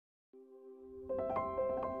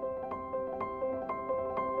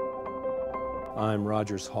I'm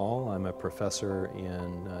Rogers Hall. I'm a professor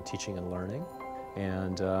in teaching and learning,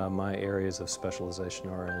 and my areas of specialization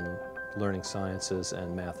are in learning sciences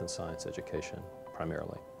and math and science education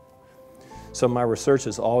primarily. So my research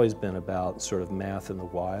has always been about sort of math in the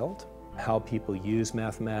wild, how people use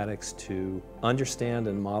mathematics to understand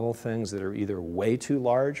and model things that are either way too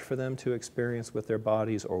large for them to experience with their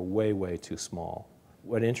bodies or way, way too small.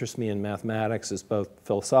 What interests me in mathematics is both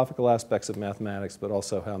philosophical aspects of mathematics, but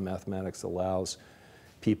also how mathematics allows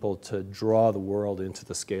people to draw the world into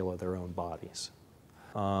the scale of their own bodies.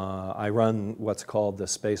 I run what's called the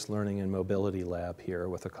Space Learning and Mobility Lab here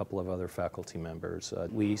with a couple of other faculty members.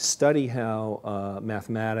 We study how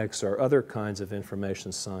mathematics or other kinds of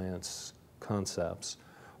information science concepts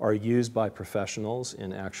are used by professionals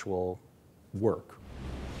in actual work.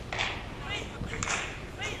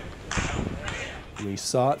 We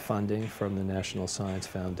sought funding from the National Science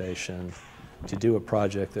Foundation to do a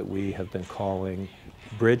project that we have been calling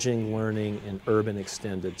Bridging Learning in Urban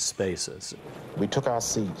Extended Spaces. We took our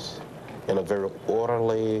seats in a very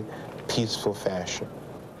orderly, peaceful fashion.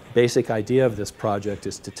 Basic idea of this project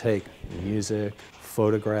is to take music,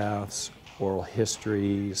 photographs, oral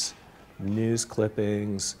histories, news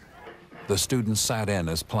clippings. The students sat in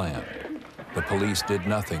as planned. The police did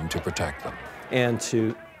nothing to protect them. And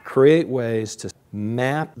to create ways to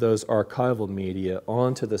map those archival media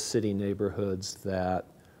onto the city neighborhoods that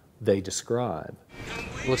they describe.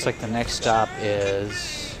 Looks like the next stop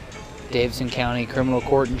is Davidson County Criminal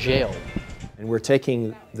Court and Jail. And we're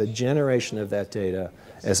taking the generation of that data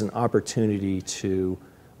as an opportunity to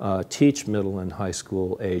teach middle and high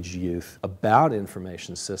school age youth about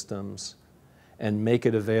information systems and make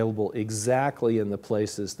it available exactly in the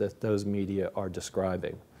places that those media are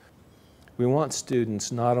describing. We want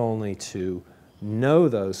students not only to know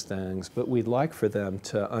those things, but we'd like for them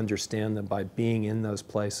to understand them by being in those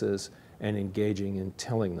places and engaging in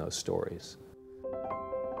telling those stories.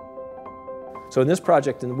 So in this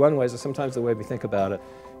project, in one way, sometimes the way we think about it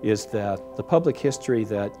is that the public history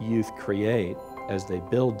that youth create as they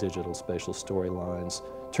build digital spatial storylines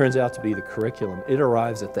turns out to be the curriculum. It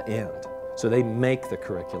arrives at the end. So they make the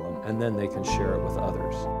curriculum and then they can share it with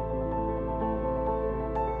others.